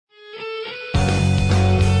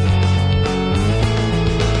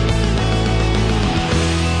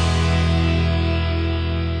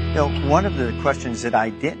So one of the questions that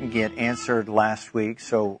I didn't get answered last week,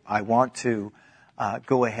 so I want to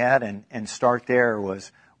go ahead and start there,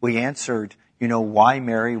 was we answered, why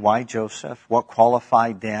Mary, why Joseph, what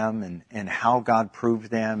qualified them, and how God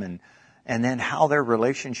proved them, and then how their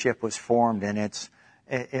relationship was formed. And it's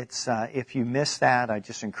if you missed that, I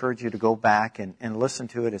just encourage you to go back and listen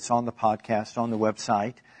to it. It's on the podcast, on the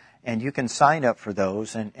website, and you can sign up for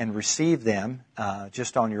those and receive them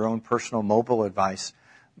just on your own personal mobile device.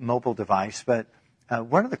 But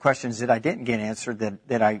one of the questions that I didn't get answered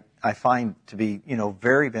that I find to be,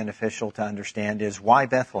 very beneficial to understand is why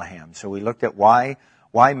Bethlehem? So we looked at why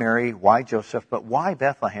Mary, why Joseph, but why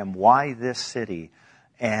Bethlehem? Why this city?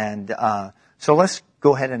 And so let's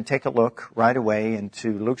go ahead and take a look right away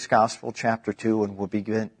into Luke's Gospel, chapter 2, and we'll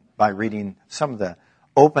begin by reading some of the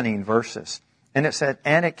opening verses. And it said,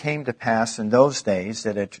 "And it came to pass in those days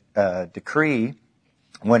that a decree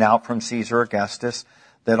went out from Caesar Augustus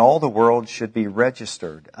that all the world should be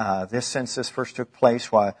registered. This census first took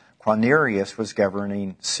place while Quirinius was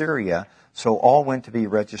governing Syria, so all went to be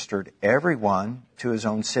registered, every one to his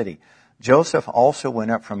own city. Joseph also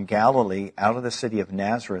went up from Galilee out of the city of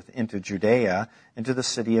Nazareth into Judea, into the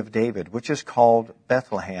city of David, which is called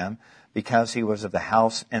Bethlehem, because he was of the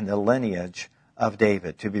house and the lineage of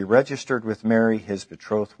David, to be registered with Mary, his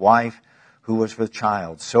betrothed wife, who was with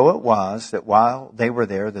child. So it was that while they were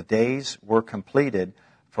there, the days were completed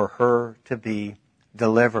for her to be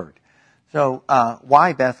delivered." So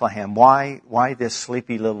why Bethlehem? Why this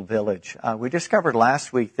sleepy little village? We discovered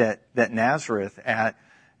last week that Nazareth, at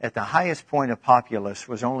the highest point of populace,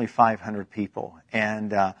 was only 500 people.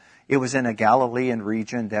 And it was in a Galilean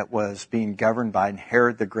region that was being governed by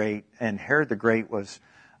Herod the Great. And Herod the Great was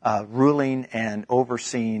ruling and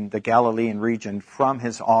overseeing the Galilean region from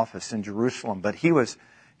his office in Jerusalem. But he was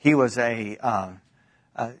a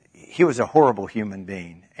horrible human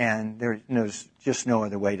being, and there's just no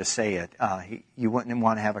other way to say it. You wouldn't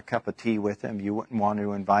want to have a cup of tea with him. You wouldn't want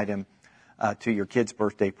to invite him to your kid's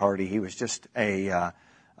birthday party. He was just a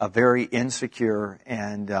very insecure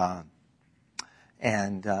and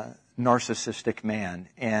narcissistic man.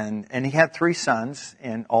 And he had 3 sons,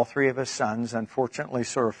 and all 3 of his sons, unfortunately,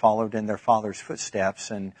 sort of followed in their father's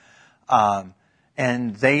footsteps,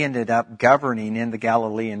 and they ended up governing in the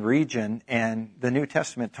Galilean region. And the New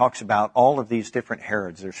Testament talks about all of these different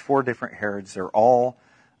Herods. There's 4 different Herods. They're all,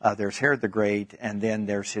 there's Herod the Great, and then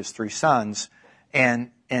there's his 3 sons.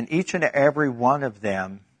 And each and every one of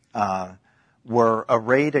them were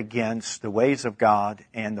arrayed against the ways of God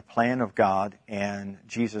and the plan of God and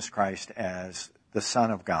Jesus Christ as the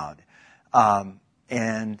Son of God.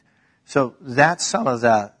 And so that's some of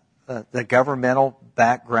the governmental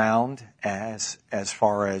background as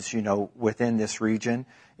far as, within this region.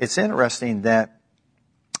 It's interesting that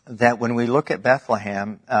when we look at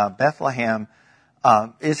Bethlehem, Bethlehem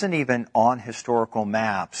isn't even on historical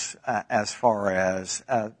maps as far as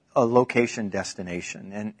a location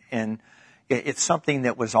destination. And it's something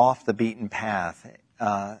that was off the beaten path.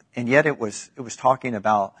 And yet it was talked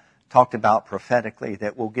about prophetically,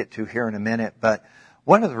 that we'll get to here in a minute. But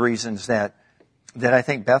one of the reasons that I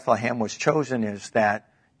think Bethlehem was chosen is that,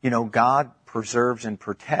 God preserves and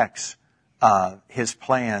protects His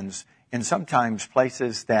plans in sometimes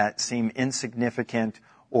places that seem insignificant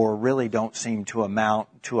or really don't seem to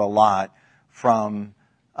amount to a lot from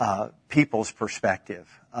people's perspective.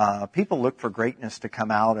 People look for greatness to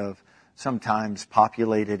come out of sometimes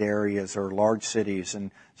populated areas or large cities,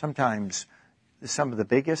 and sometimes some of the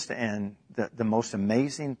biggest and the most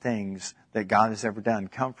amazing things that God has ever done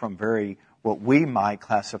come from what we might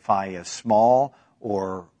classify as small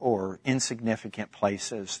or insignificant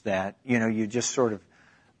places that, you just sort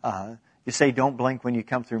of, you say, "Don't blink when you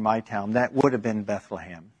come through my town." That would have been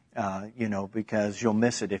Bethlehem, because you'll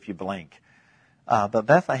miss it if you blink. But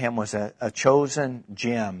Bethlehem was a chosen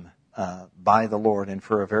gem by the Lord, and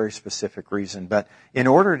for a very specific reason. But in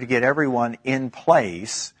order to get everyone in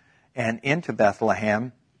place and into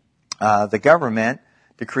Bethlehem, the government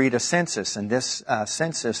decreed a census, and this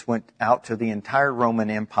census went out to the entire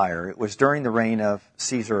Roman Empire. It was during the reign of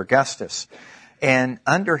Caesar Augustus. And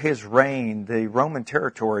under his reign, the Roman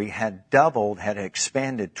territory had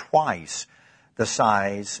expanded twice the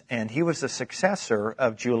size, and he was the successor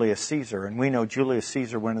of Julius Caesar. And we know Julius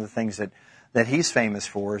Caesar, one of the things that he's famous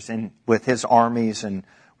for is with his armies and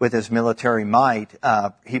with his military might,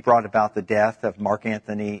 he brought about the death of Mark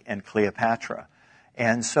Antony and Cleopatra.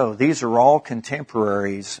 And so these are all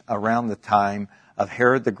contemporaries around the time of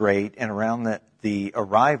Herod the Great and around the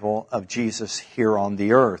arrival of Jesus here on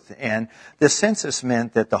the earth. And the census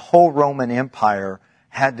meant that the whole Roman Empire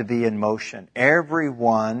had to be in motion.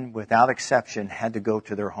 Everyone, without exception, had to go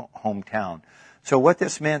to their hometown. So what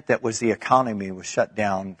this meant that was the economy was shut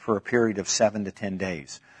down for a period of 7 to 10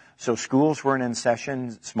 days. So schools weren't in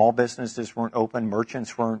session, small businesses weren't open,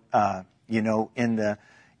 merchants weren't, in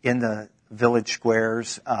the village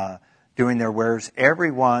squares, doing their wares.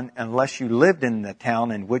 Everyone, unless you lived in the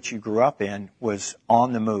town in which you grew up in, was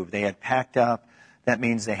on the move. They had packed up. That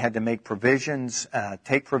means they had to make provisions,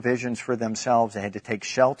 take provisions for themselves. They had to take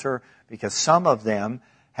shelter because some of them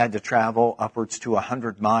had to travel upwards to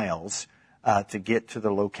 100 miles to get to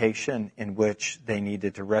the location in which they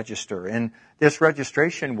needed to register. And this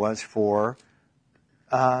registration was for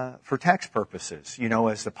tax purposes.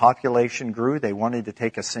 As the population grew, they wanted to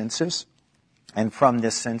take a census. And from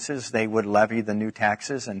this census, they would levy the new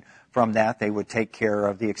taxes. And from that, they would take care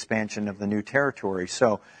of the expansion of the new territory.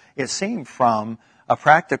 So it seemed from a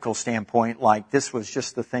practical standpoint like this was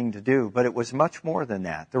just the thing to do. But it was much more than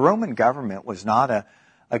that. The Roman government was not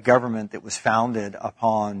a government that was founded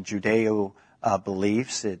upon Judeo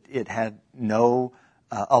beliefs. It had no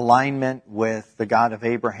alignment with the God of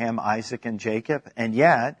Abraham, Isaac, and Jacob. And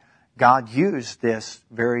yet, God used this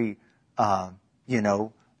very, a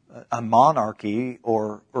monarchy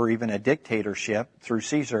or even a dictatorship through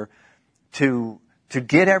Caesar to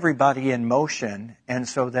get everybody in motion and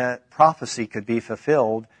so that prophecy could be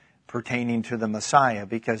fulfilled pertaining to the Messiah.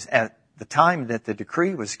 Because at the time that the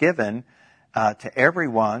decree was given to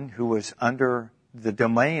everyone who was under the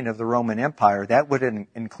domain of the Roman Empire, that would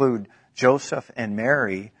include Joseph and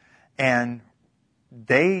Mary, and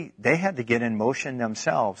they had to get in motion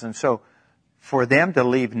themselves. And so for them to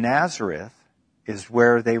leave Nazareth is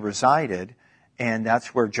where they resided, and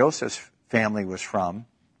that's where Joseph's family was from.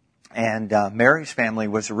 And Mary's family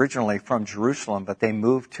was originally from Jerusalem, but they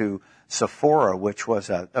moved to Sephora, which was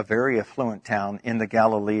a very affluent town in the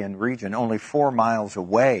Galilean region, only 4 miles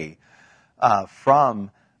away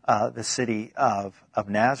from the city of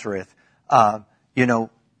Nazareth.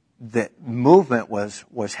 The movement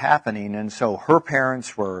was happening, and so her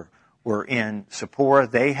parents were in Sephora.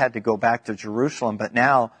 They had to go back to Jerusalem, but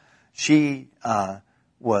now she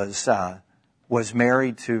was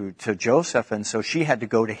married to Joseph, and so she had to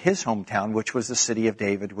go to his hometown, which was the city of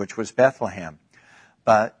David, which was Bethlehem.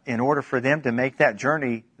 But in order for them to make that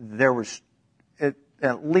journey, there was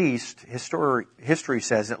at least, history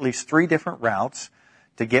says, at least 3 different routes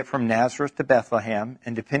to get from Nazareth to Bethlehem.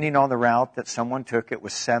 And depending on the route that someone took, it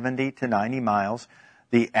was 70 to 90 miles.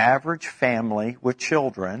 The average family with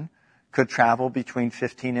children could travel between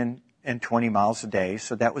 15 and 20 miles a day.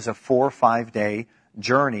 So that was a 4 or 5 day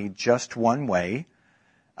journey just one way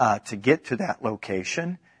to get to that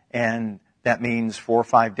location. And that means 4 or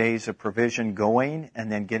 5 days of provision going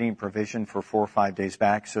and then getting provision for 4 or 5 days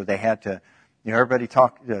back. So they had to, everybody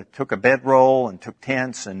took a bedroll and took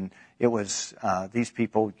tents, and it was, these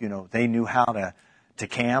people, they knew how to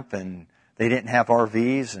camp, and they didn't have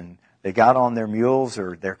RVs, and they got on their mules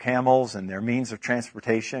or their camels and their means of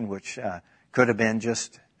transportation, which could have been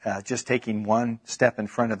just taking one step in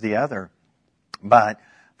front of the other. But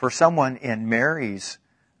for someone in Mary's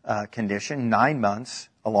condition, 9 months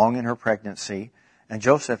along in her pregnancy, and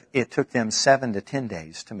Joseph, it took them 7 to 10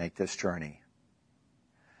 days to make this journey.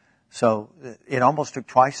 So it almost took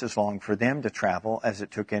twice as long for them to travel as it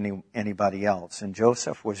took anybody else. And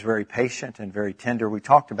Joseph was very patient and very tender. We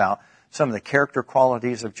talked about some of the character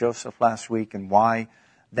qualities of Joseph last week and why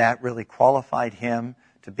that really qualified him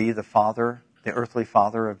to be the father, the earthly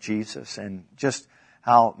father of Jesus, and just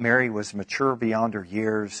how Mary was mature beyond her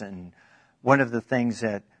years. And one of the things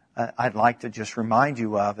that I'd like to just remind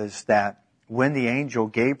you of is that when the angel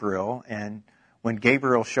Gabriel, and when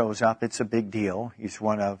Gabriel shows up, it's a big deal. He's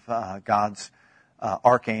one of God's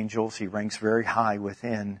archangels. He ranks very high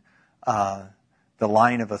within the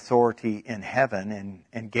line of authority in heaven.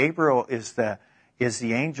 And Gabriel is the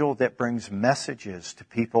angel that brings messages to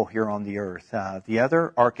people here on the earth. The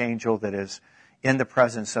other archangel that is in the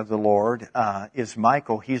presence of the Lord is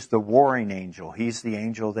Michael. He's the warring angel. He's the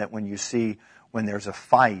angel that when there's a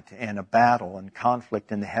fight and a battle and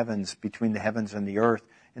conflict in the heavens, between the heavens and the earth,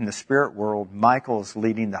 in the spirit world, Michael is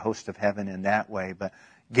leading the host of heaven in that way. But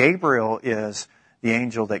Gabriel is the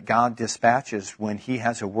angel that God dispatches when he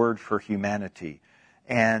has a word for humanity.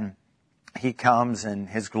 And he comes, and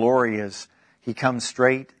his glory is, he comes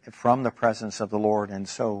straight from the presence of the Lord. And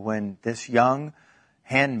so when this young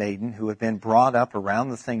handmaiden, who had been brought up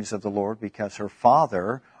around the things of the Lord because her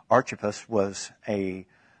father, Archippus, was a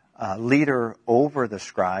leader over the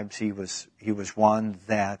scribes. He was one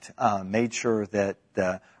that made sure that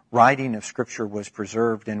the writing of Scripture was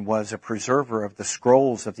preserved and was a preserver of the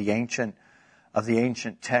scrolls of the ancient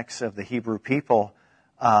texts of the Hebrew people.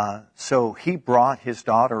 So he brought his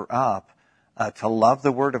daughter up to love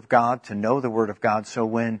the Word of God, to know the Word of God. So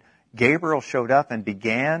when Gabriel showed up and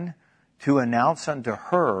began to announce unto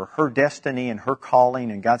her her destiny and her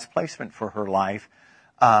calling and God's placement for her life,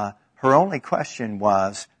 her only question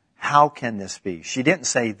was, how can this be? She didn't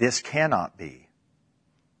say, this cannot be.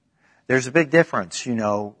 There's a big difference,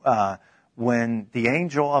 when the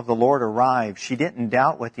angel of the Lord arrived, she didn't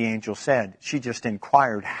doubt what the angel said. She just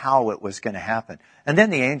inquired how it was going to happen. And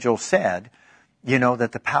then the angel said,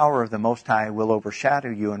 that the power of the Most High will overshadow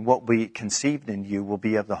you, and what will be conceived in you will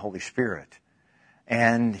be of the Holy Spirit.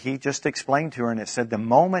 And he just explained to her, and it said the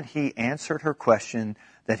moment he answered her question,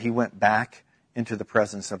 that he went back into the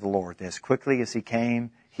presence of the Lord. As quickly as he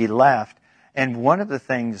came, he left. And one of the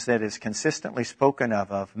things that is consistently spoken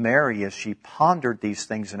of Mary is she pondered these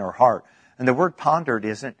things in her heart. And the word pondered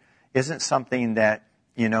isn't something that,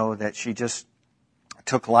 that she just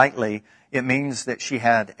took lightly. It means that she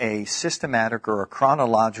had a systematic or a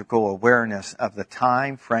chronological awareness of the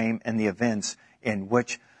time frame and the events in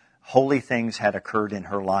which holy things had occurred in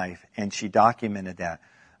her life, and she documented that.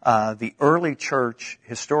 The early church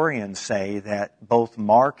historians say that both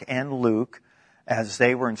Mark and Luke, as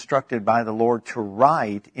they were instructed by the Lord to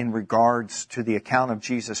write in regards to the account of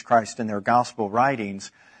Jesus Christ in their gospel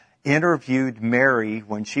writings, interviewed Mary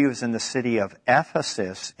when she was in the city of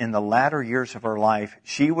Ephesus in the latter years of her life.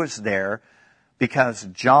 She was there because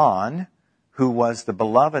John, who was the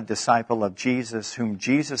beloved disciple of Jesus, whom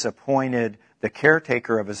Jesus appointed the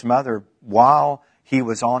caretaker of his mother while he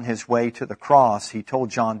was on his way to the cross, he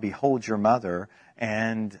told John, behold your mother.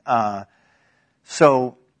 And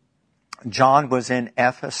so John was in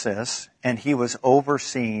Ephesus, and he was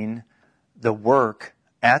overseeing the work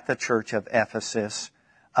at the church of Ephesus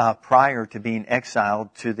prior to being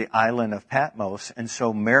exiled to the island of Patmos. And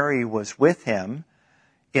so Mary was with him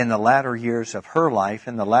in the latter years of her life,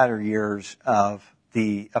 in the latter years of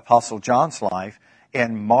the Apostle John's life.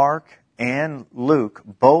 And Mark and Luke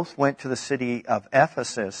both went to the city of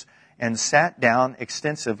Ephesus and sat down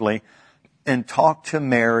extensively and talked to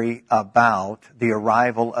Mary about the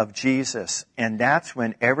arrival of Jesus. And that's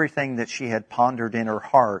when everything that she had pondered in her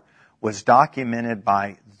heart was documented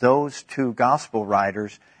by those two gospel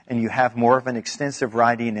writers. And you have more of an extensive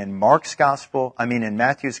writing in in Matthew's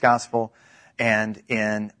gospel and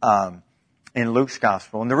in Luke's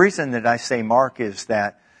gospel. And the reason that I say Mark is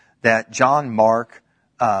that John Mark,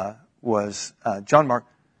 the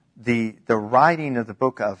writing of the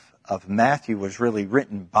book of Matthew was really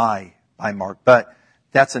written by Mark. But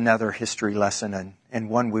that's another history lesson and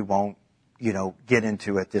one we won't, get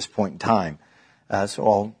into at this point in time. So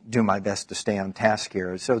I'll do my best to stay on task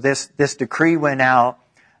here. So this decree went out.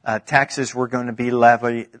 Taxes were going to be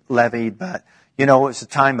levied, but it was a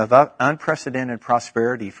time of unprecedented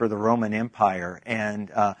prosperity for the Roman Empire,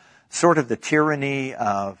 and sort of the tyranny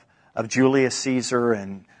of Julius Caesar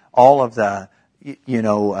and all of the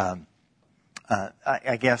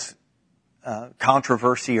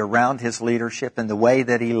controversy around his leadership and the way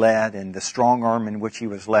that he led and the strong arm in which he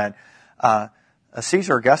was led.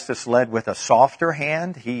 Caesar Augustus led with a softer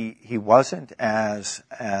hand. He wasn't as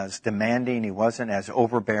demanding. He wasn't as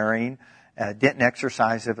overbearing. Didn't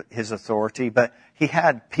exercise his authority, but he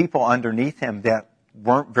had people underneath him that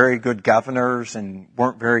weren't very good governors and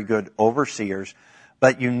weren't very good overseers.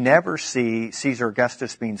 But you never see Caesar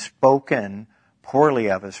Augustus being spoken poorly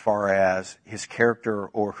of as far as his character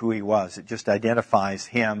or who he was. It just identifies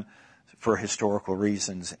him for historical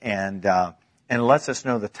reasons and lets us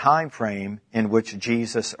know the time frame in which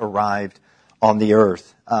Jesus arrived on the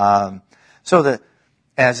earth.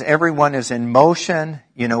 As everyone is in motion,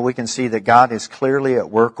 we can see that God is clearly at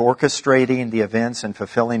work orchestrating the events and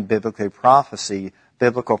fulfilling biblical prophecy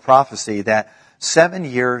that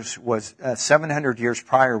 700 years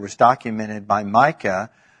prior was documented by Micah,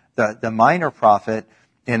 the minor prophet.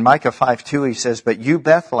 In Micah 5:2, he says, but you,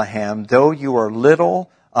 Bethlehem, though you are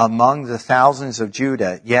little among the thousands of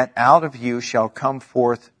Judah, yet out of you shall come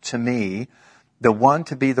forth to me the one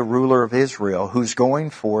to be the ruler of Israel, whose going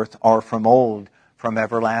forth are from old, from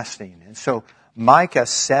everlasting. And so Micah,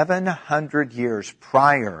 700 years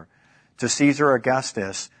prior to Caesar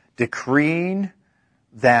Augustus decreeing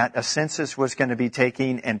that a census was going to be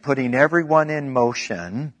taken and putting everyone in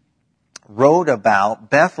motion, wrote about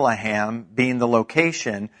Bethlehem being the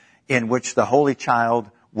location in which the Holy Child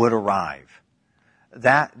would arrive.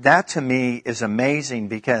 That to me is amazing,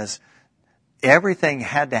 because everything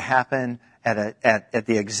had to happen at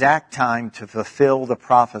the exact time to fulfill the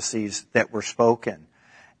prophecies that were spoken.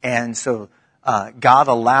 And so God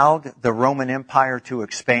allowed the Roman Empire to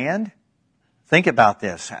expand. Think about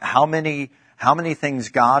this. How many How many things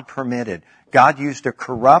God permitted? God used a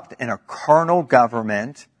corrupt and a carnal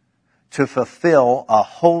government to fulfill a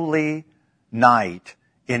holy night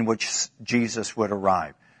in which Jesus would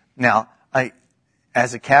arrive. Now,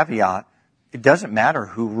 as a caveat, it doesn't matter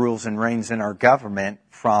who rules and reigns in our government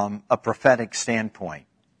from a prophetic standpoint.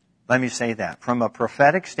 Let me say that. From a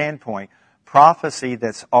prophetic standpoint, prophecy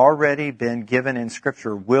that's already been given in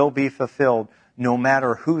Scripture will be fulfilled no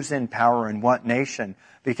matter who's in power in what nation,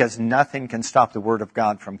 because nothing can stop the Word of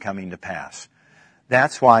God from coming to pass.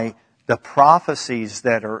 That's why the prophecies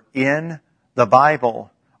that are in the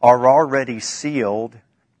Bible are already sealed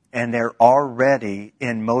and they're already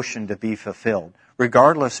in motion to be fulfilled.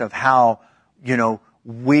 Regardless of how,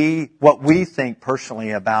 what we think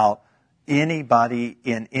personally about anybody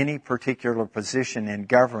in any particular position in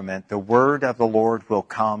government, the word of the Lord will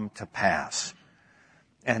come to pass.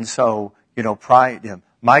 And so,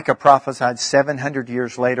 Micah prophesied 700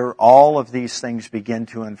 years later, all of these things begin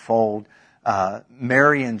to unfold.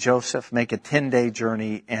 Mary and Joseph make a 10-day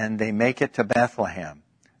journey and they make it to Bethlehem.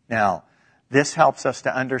 Now, this helps us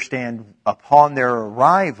to understand upon their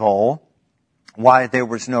arrival why there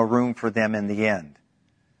was no room for them in the inn.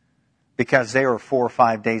 Because they were 4 or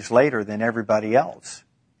 5 days later than everybody else.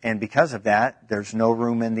 And because of that, there's no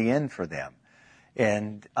room in the inn for them.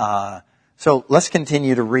 And so let's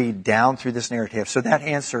continue to read down through this narrative. So that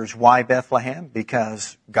answers why Bethlehem,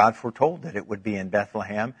 because God foretold that it would be in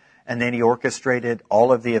Bethlehem. And then He orchestrated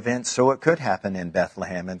all of the events so it could happen in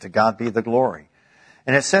Bethlehem. And to God be the glory.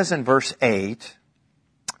 And it says in verse 8,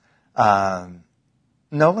 let's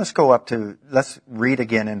read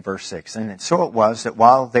again in verse 6. And so it was that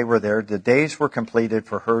while they were there, the days were completed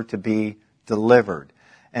for her to be delivered.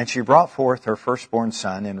 And she brought forth her firstborn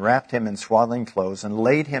son and wrapped him in swaddling clothes and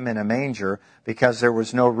laid him in a manger because there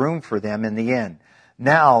was no room for them in the inn.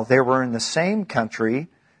 Now they were in the same country,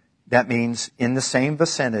 that means in the same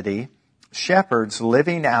vicinity, shepherds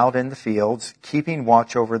living out in the fields, keeping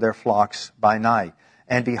watch over their flocks by night.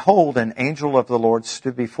 And behold, an angel of the Lord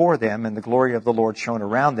stood before them, and the glory of the Lord shone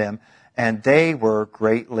around them, and they were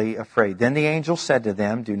greatly afraid. Then the angel said to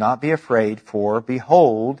them, do not be afraid, for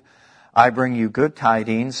behold, I bring you good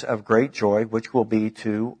tidings of great joy, which will be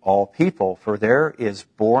to all people. For there is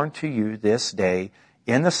born to you this day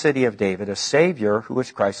in the city of David a Savior, who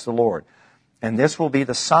is Christ the Lord. And this will be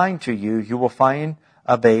the sign to you. You will find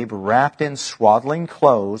a babe wrapped in swaddling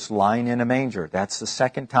clothes lying in a manger. That's the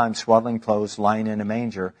second time swaddling clothes lying in a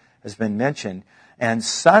manger has been mentioned. And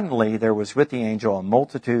suddenly there was with the angel a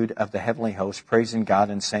multitude of the heavenly host praising God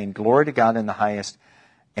and saying, glory to God in the highest,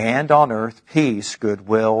 and on earth peace,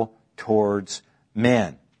 goodwill towards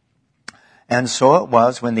men. And so it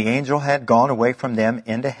was when the angel had gone away from them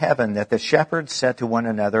into heaven that the shepherds said to one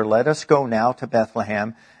another, let us go now to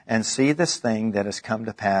Bethlehem and see this thing that has come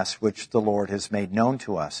to pass, which the Lord has made known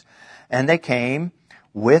to us. And they came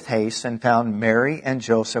with haste and found Mary and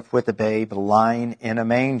Joseph with the babe lying in a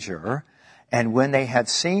manger. And when they had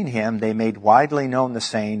seen him, they made widely known the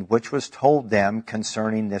saying which was told them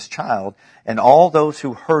concerning this child. And all those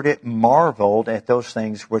who heard it marveled at those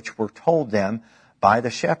things which were told them by the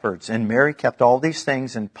shepherds. And Mary kept all these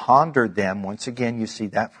things and pondered them. Once again, you see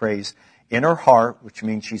that phrase, in her heart, which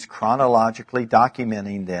means she's chronologically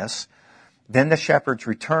documenting this. Then the shepherds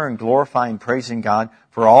returned, glorifying, praising God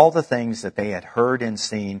for all the things that they had heard and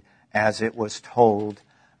seen as it was told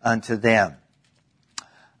unto them.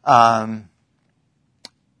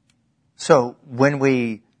 So when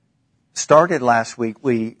we started last week,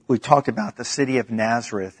 we talked about the city of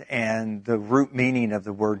Nazareth, and the root meaning of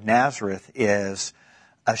the word Nazareth is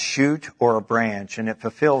a shoot or a branch, and it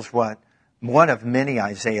fulfills one of many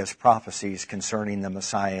Isaiah's prophecies concerning the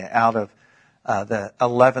Messiah. Out of the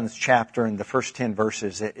 11th chapter and the first 10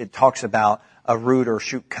 verses, it talks about a root or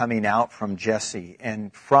shoot coming out from Jesse.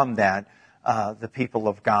 And from that, the people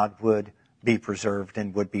of God would be preserved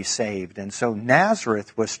and would be saved. And so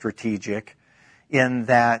Nazareth was strategic in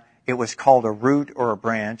that it was called a root or a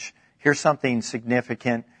branch. Here's something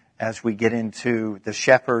significant as we get into the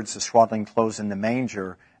shepherds, the swaddling clothes, and the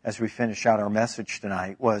manger as we finish out our message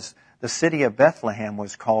tonight, was the city of Bethlehem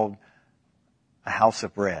was called a house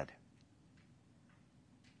of bread.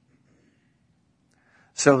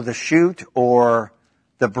 So the shoot or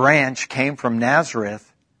the branch came from Nazareth,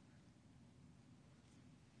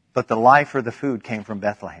 but the life or the food came from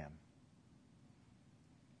Bethlehem.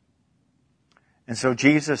 And so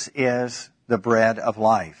Jesus is the bread of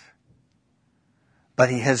life. But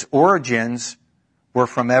his origins were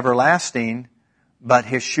from everlasting, but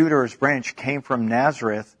his shoot or his branch came from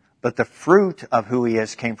Nazareth, but the fruit of who he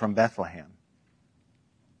is came from Bethlehem.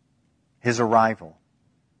 His arrival.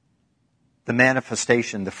 the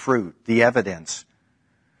manifestation, the fruit, the evidence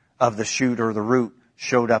of the shoot or the root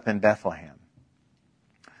showed up in Bethlehem.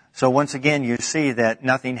 So once again, you see that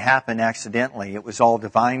nothing happened accidentally. It was all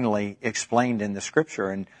divinely explained in the Scripture.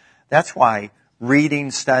 And that's why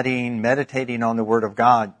reading, studying, meditating on the Word of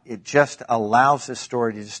God, it just allows this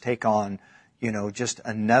story to just take on, just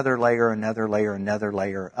another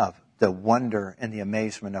layer of the wonder and the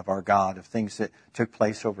amazement of our God, of things that took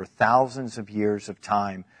place over thousands of years of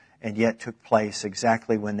time and yet took place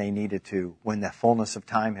exactly when they needed to. When the fullness of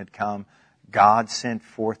time had come, God sent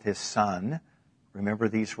forth His Son. Remember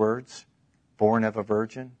these words? Born of a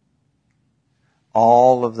virgin.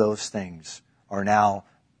 All of those things are now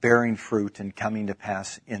bearing fruit and coming to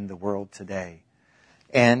pass in the world today.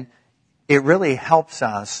 And it really helps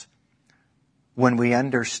us when we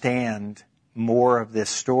understand more of this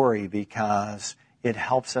story, because it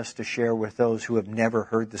helps us to share with those who have never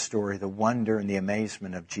heard the story the wonder and the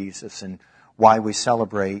amazement of Jesus and why we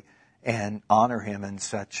celebrate and honor Him in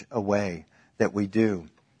such a way that we do.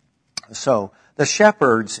 So the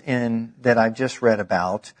shepherds that I've just read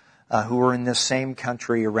about, who were in this same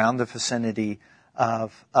country around the vicinity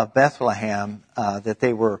of Bethlehem,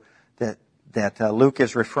 that Luke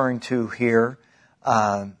is referring to here,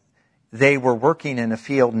 they were working in a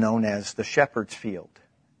field known as the shepherd's field.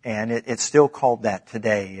 And it's still called that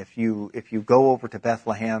today. If you go over to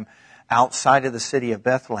Bethlehem, outside of the city of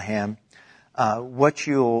Bethlehem, what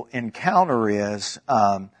you'll encounter is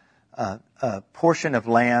a portion of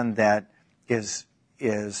land that is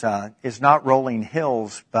not rolling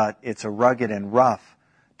hills, but it's a rugged and rough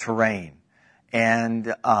terrain.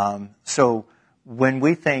 And so when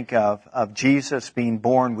we think of Jesus being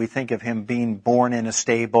born, we think of Him being born in a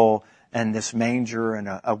stable and this manger and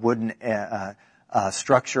a wooden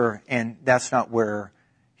structure, and that's not where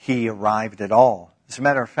He arrived at all. As a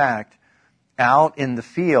matter of fact, out in the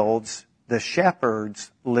fields, the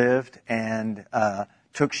shepherds lived and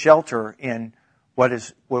took shelter in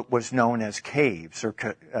what was known as caves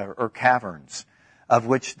or caverns, of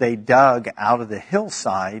which they dug out of the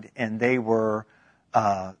hillside, and they were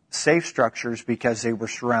safe structures because they were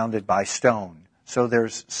surrounded by stone. So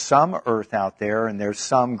there's some earth out there and there's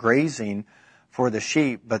some grazing for the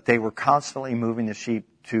sheep, but they were constantly moving the sheep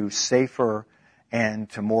to safer and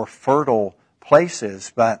to more fertile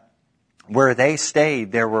places. But where they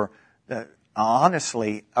stayed, there were,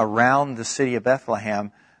 honestly, around the city of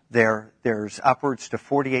Bethlehem, there's upwards to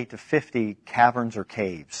 48 to 50 caverns or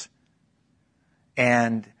caves.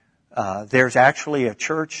 And there's actually a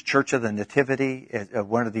Church of the Nativity,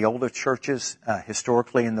 one of the oldest churches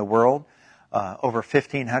historically in the world, over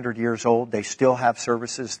 1,500 years old. They still have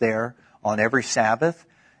services there on every Sabbath,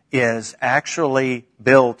 is actually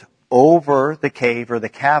built over the cave or the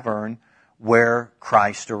cavern where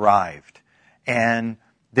Christ arrived. And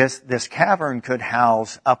this cavern could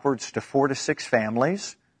house upwards to 4 to 6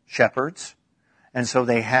 families, shepherds. And so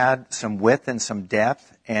they had some width and some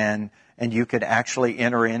depth, and you could actually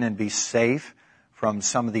enter in and be safe from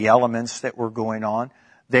some of the elements that were going on.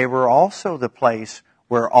 They were also the place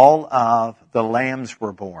where all of the lambs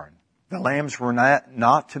were born. The lambs were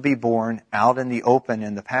not to be born out in the open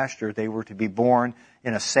in the pasture. They were to be born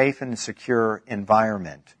in a safe and secure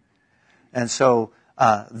environment. And so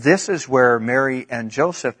this is where Mary and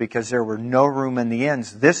Joseph, because there were no room in the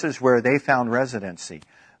inns, this is where they found residency.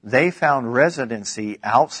 They found residency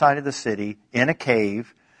outside of the city in a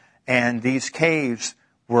cave, and these caves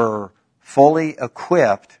were fully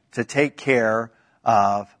equipped to take care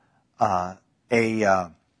of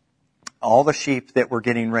all the sheep that were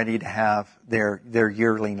getting ready to have their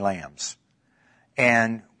yearling lambs.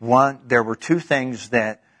 And there were 2 things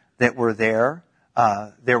that were there.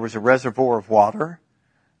 There was a reservoir of water.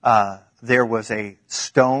 There was a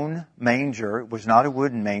stone manger. It was not a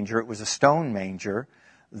wooden manger. It was a stone manger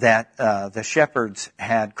that the shepherds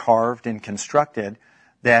had carved and constructed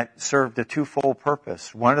that served a twofold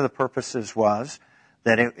purpose. One of the purposes was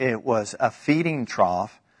that it was a feeding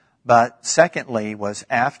trough, but secondly was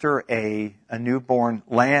after a newborn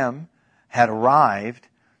lamb had arrived,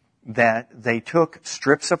 that they took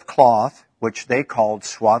strips of cloth, which they called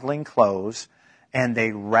swaddling clothes, and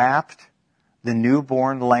they wrapped the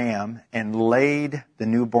newborn lamb and laid the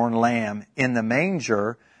newborn lamb in the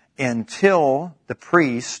manger until the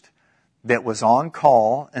priest that was on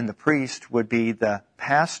call, and the priest would be the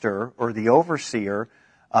pastor or the overseer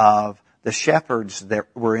of the shepherds that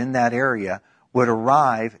were in that area, would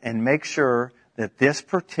arrive and make sure that this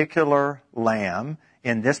particular lamb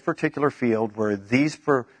in this particular field where these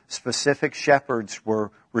specific shepherds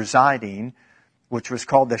were residing, which was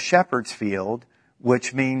called the shepherd's field,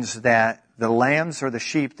 which means that the lambs or the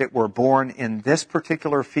sheep that were born in this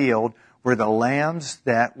particular field were the lambs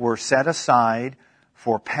that were set aside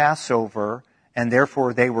for Passover, and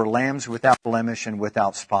therefore they were lambs without blemish and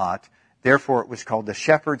without spot. Therefore it was called the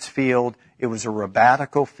shepherd's field. It was a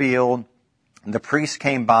rabbinical field. The priest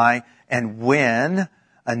came by, and when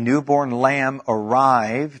a newborn lamb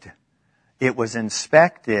arrived, it was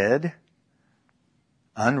inspected,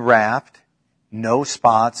 unwrapped, no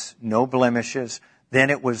spots, no blemishes.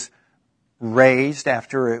 Then it was raised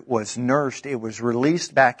after it was nursed. It was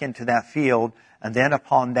released back into that field, and then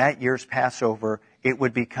upon that year's Passover, it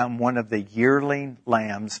would become one of the yearling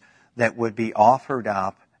lambs that would be offered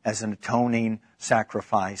up as an atoning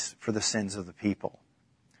sacrifice for the sins of the people.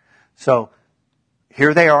 So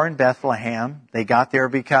here they are in Bethlehem. They got there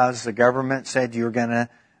because the government said, we're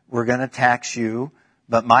going to tax you.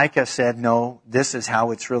 But Micah said, no, this is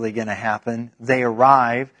how it's really going to happen. They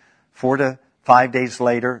arrive 4 to 5 days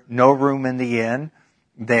later, no room in the inn.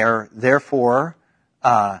 They're therefore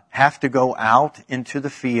have to go out into the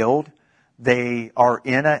field. They are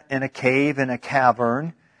in a cave, in a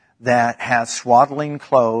cavern that has swaddling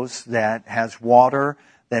clothes, that has water,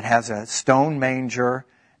 that has a stone manger.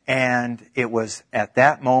 And it was at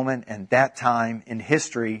that moment and that time in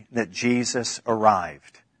history that Jesus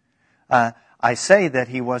arrived. I say that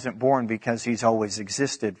he wasn't born because he's always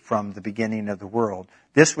existed from the beginning of the world.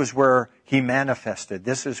 This was where he manifested.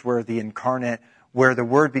 This is where the incarnate, where the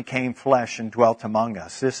Word became flesh and dwelt among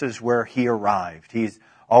us. This is where he arrived. He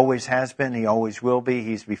always has been. He always will be.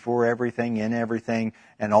 He's before everything, in everything,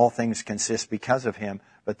 and all things consist because of him.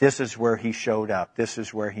 But this is where he showed up. This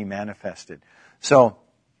is where he manifested. So,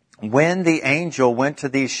 when the angel went to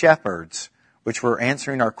these shepherds, which we're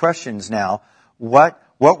answering our questions now, what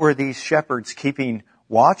were these shepherds keeping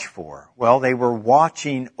watch for? Well, they were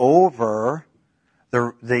watching over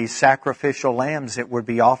the sacrificial lambs that would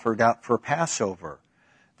be offered up for Passover.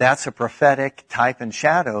 That's a prophetic type and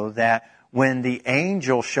shadow that when the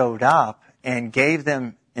angel showed up and gave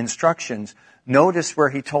them instructions, notice where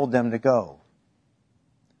he told them to go.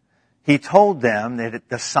 He told them that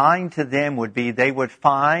the sign to them would be they would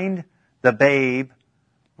find the babe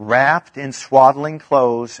wrapped in swaddling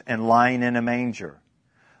clothes and lying in a manger.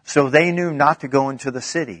 So they knew not to go into the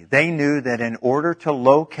city. They knew that in order to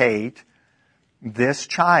locate this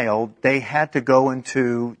child, they had to go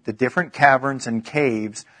into the different caverns and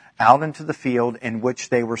caves out into the field in which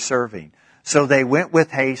they were serving. So they went with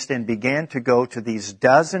haste and began to go to these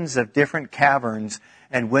dozens of different caverns.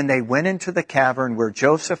 And when they went into the cavern where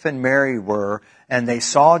Joseph and Mary were, and they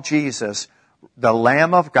saw Jesus, the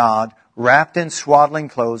Lamb of God, wrapped in swaddling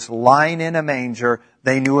clothes, lying in a manger,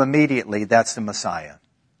 they knew immediately that's the Messiah.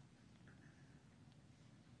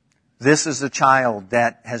 This is the child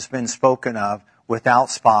that has been spoken of without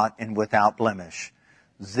spot and without blemish.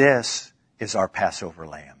 This is our Passover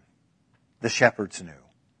lamb. The shepherds knew.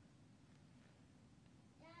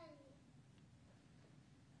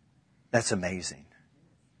 That's amazing.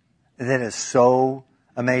 That is so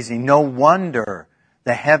amazing. No wonder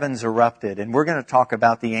the heavens erupted. And we're going to talk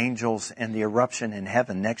about the angels and the eruption in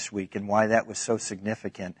heaven next week and why that was so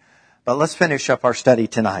significant. But let's finish up our study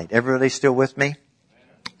tonight. Everybody still with me?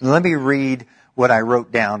 Let me read what I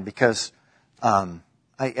wrote down because I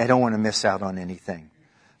don't want to miss out on anything.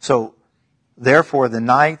 So, therefore, the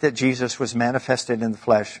night that Jesus was manifested in the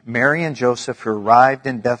flesh, Mary and Joseph, who arrived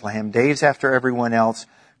in Bethlehem days after everyone else,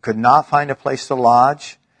 could not find a place to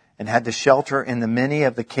lodge and had to shelter in the many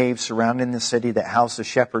of the caves surrounding the city that housed the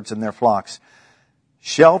shepherds and their flocks.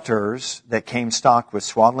 Shelters that came stocked with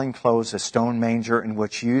swaddling clothes, a stone manger in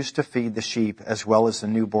which used to feed the sheep as well as the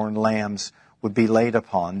newborn lambs would be laid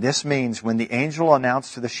upon. This means when the angel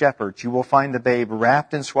announced to the shepherds, you will find the babe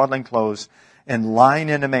wrapped in swaddling clothes and lying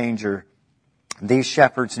in a manger, these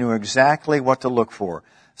shepherds knew exactly what to look for.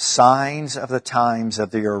 Signs of the times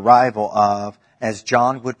of the arrival of, as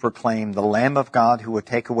John would proclaim, the Lamb of God who would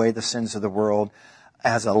take away the sins of the world,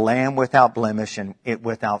 as a lamb without blemish and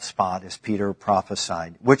without spot, as Peter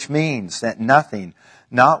prophesied. Which means that nothing,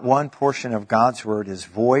 not one portion of God's word is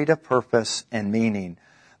void of purpose and meaning.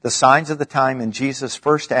 The signs of the time in Jesus'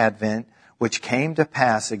 first advent, which came to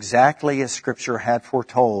pass exactly as Scripture had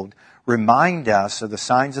foretold, remind us of the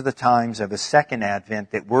signs of the times of His second advent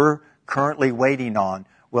that we're currently waiting on,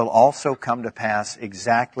 will also come to pass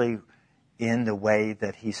exactly in the way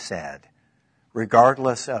that He said.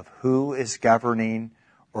 Regardless of who is governing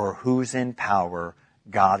or who's in power,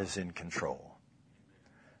 God is in control.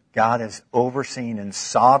 God is overseeing and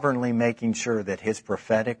sovereignly making sure that His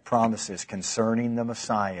prophetic promises concerning the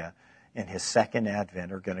Messiah in His second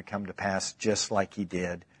advent are going to come to pass just like He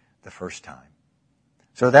did the first time.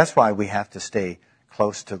 So that's why we have to stay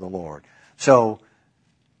close to the Lord. So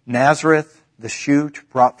Nazareth, the shoot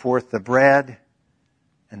brought forth the bread,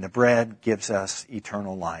 and the bread gives us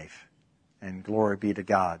eternal life. And glory be to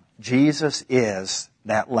God. Jesus is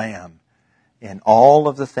that Lamb. And all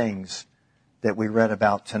of the things that we read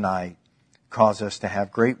about tonight cause us to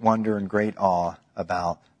have great wonder and great awe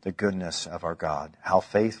about the goodness of our God. How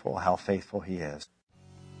faithful He is.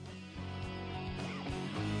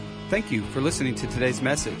 Thank you for listening to today's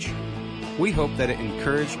message. We hope that it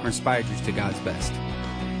encouraged or inspired you to God's best.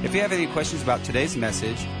 If you have any questions about today's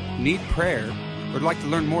message, need prayer, or would like to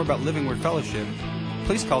learn more about Living Word Fellowship,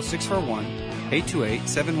 please call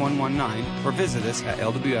 641-828-7119 or visit us at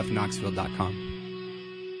lwfknoxville.com.